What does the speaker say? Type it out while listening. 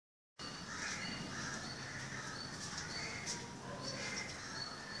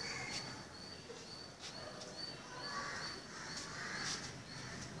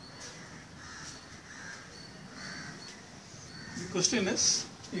question is,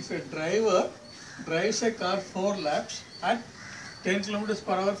 if a driver drives a car 4 laps at 10 kilometers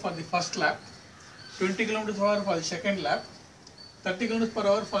per hour for the first lap, 20 kilometers per hour for the second lap, 30 kilometers per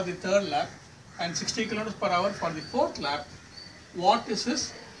hour for the third lap, and 60 kilometers per hour for the fourth lap, what is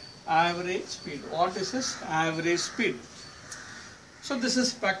his average speed? What is his average speed? So this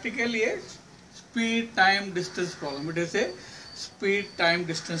is practically a speed time distance problem. It is a speed time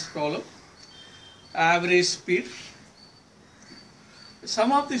distance problem. Average speed.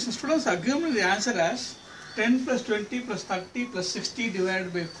 Some of these students are given the answer as 10 plus 20 plus 30 plus 60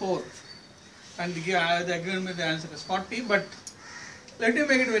 divided by 4, and they are given me the answer as 40. But let me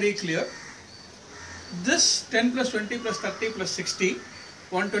make it very clear. This 10 plus 20 plus 30 plus 60,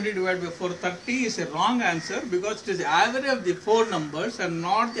 120 divided by 4, 30 is a wrong answer, because it is the average of the 4 numbers and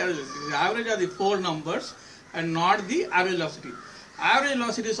not the average velocity. The average of the 4 numbers and not the average velocity. Average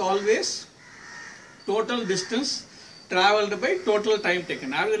velocity is always total distance travelled by total time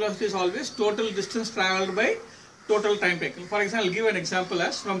taken. Average velocity is always total distance travelled by total time taken. For example, I'll give an example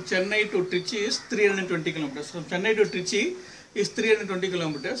as from Chennai to Trichy is 320 kilometers. From Chennai to Trichy is 320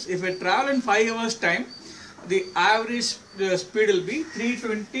 kilometers. If I travel in 5 hours time, the average speed will be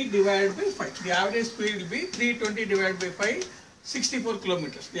 320 divided by 5. The average speed will be 320 divided by 5, 64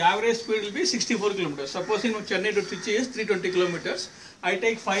 kilometers. The average speed will be 64 kilometers. Supposing Chennai to Trichy is 320 kilometers, I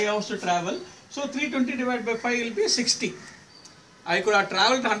take 5 hours to travel. So 320 divided by 5 will be 60. I could have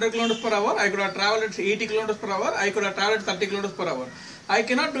travelled 100 kilometers per hour, I could have travelled at 80 kilometers per hour, I could have travelled at 30 kilometers per hour. I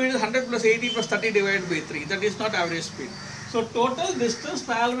cannot do it as 100 plus 80 plus 30 divided by 3. That is not average speed. So total distance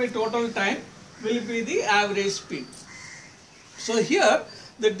travelled by total time will be the average speed. So here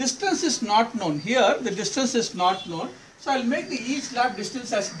the distance is not known. Here the distance is not known. So I will make the each lap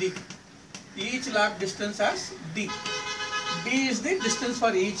distance as d. Each lap distance as d. D is the distance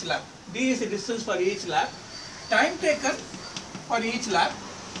for each lap. D is the distance for each lap. Time taken for each lap.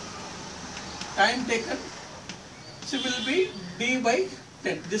 Time taken. So will be d by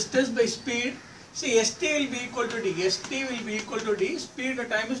 10. Distance by speed. See, st will be equal to d. St will be equal to d. Speed or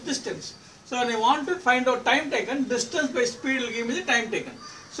time is distance. So when I want to find out time taken, distance by speed will give me the time taken.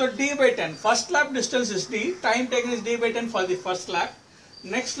 So d by 10. First lap distance is d. Time taken is d by 10 for the first lap.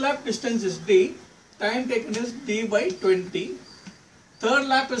 Next lap distance is d. Time taken is d by 20. Third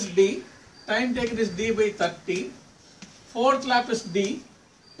lap is d. Time taken is d by 30. Fourth lap is d.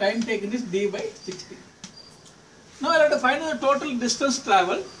 Time taken is d by 60. Now I have to find the total distance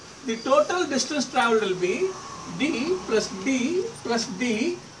traveled. The total distance traveled will be d plus d plus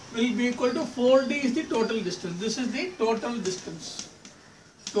d will be equal to 4d is the total distance. This is the total distance.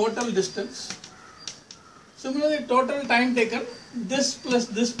 Total distance. Similarly, total time taken, this plus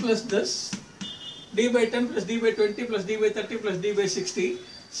this plus this, d by 10 plus d by 20 plus d by 30 plus d by 60.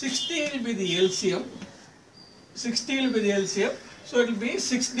 60 will be the LCM. 60 will be the LCM. So it will be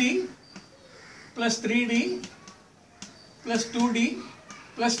 6d plus 3d plus 2d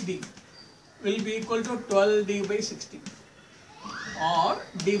plus d will be equal to 12d by 60 or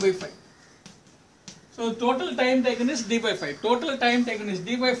d by 5. So total time taken is d by 5. Total time taken is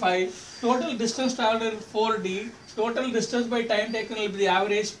d by 5. Total distance travelled is 4d. Total distance by time taken will be the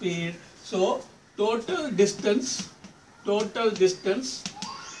average speed. So total distance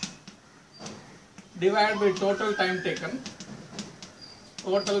divided by total time taken.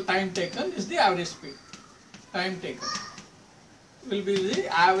 Total time taken is the average speed. Time taken will be the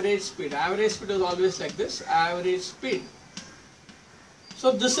average speed. Average speed is always like this. Average speed.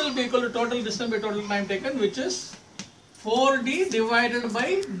 So this will be equal to total distance by total time taken, which is 4d divided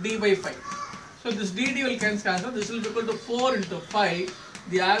by d by 5. So this dd will cancel. This will be equal to 4 into 5.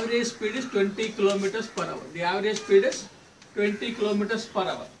 The average speed is 20 kilometers per hour. The average speed is 20 kilometers per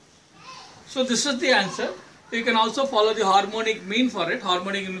hour. So this is the answer. You can also follow the harmonic mean for it.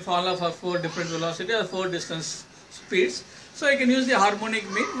 Harmonic mean formula for 4 different velocities or 4 distance speeds. So you can use the harmonic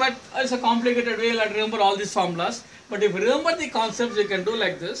mean, but it's a complicated way. You'll have to remember all these formulas. But if you remember the concepts, you can do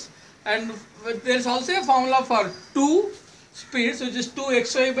like this. And there is also a formula for 2 speeds, which is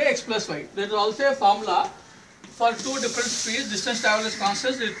 2xy by x plus y. There is also a formula for 2 different speeds. Distance travel is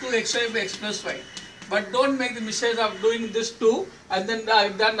constant. There is 2xy by x plus y. But don't make the mistake of doing this 2 and then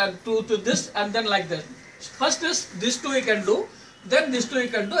I've done 2 to this and then like that. First is this 2 you can do, then this 2 you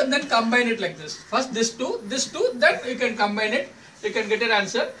can do, and then combine it like this. First this 2, then you can combine it. You can get an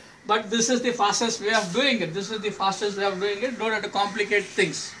answer. But this is the fastest way of doing it. This is the fastest way of doing it. Don't have to complicate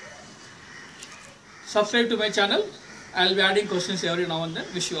things. Subscribe to my channel. I will be adding questions every now and then.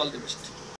 Wish you all the best.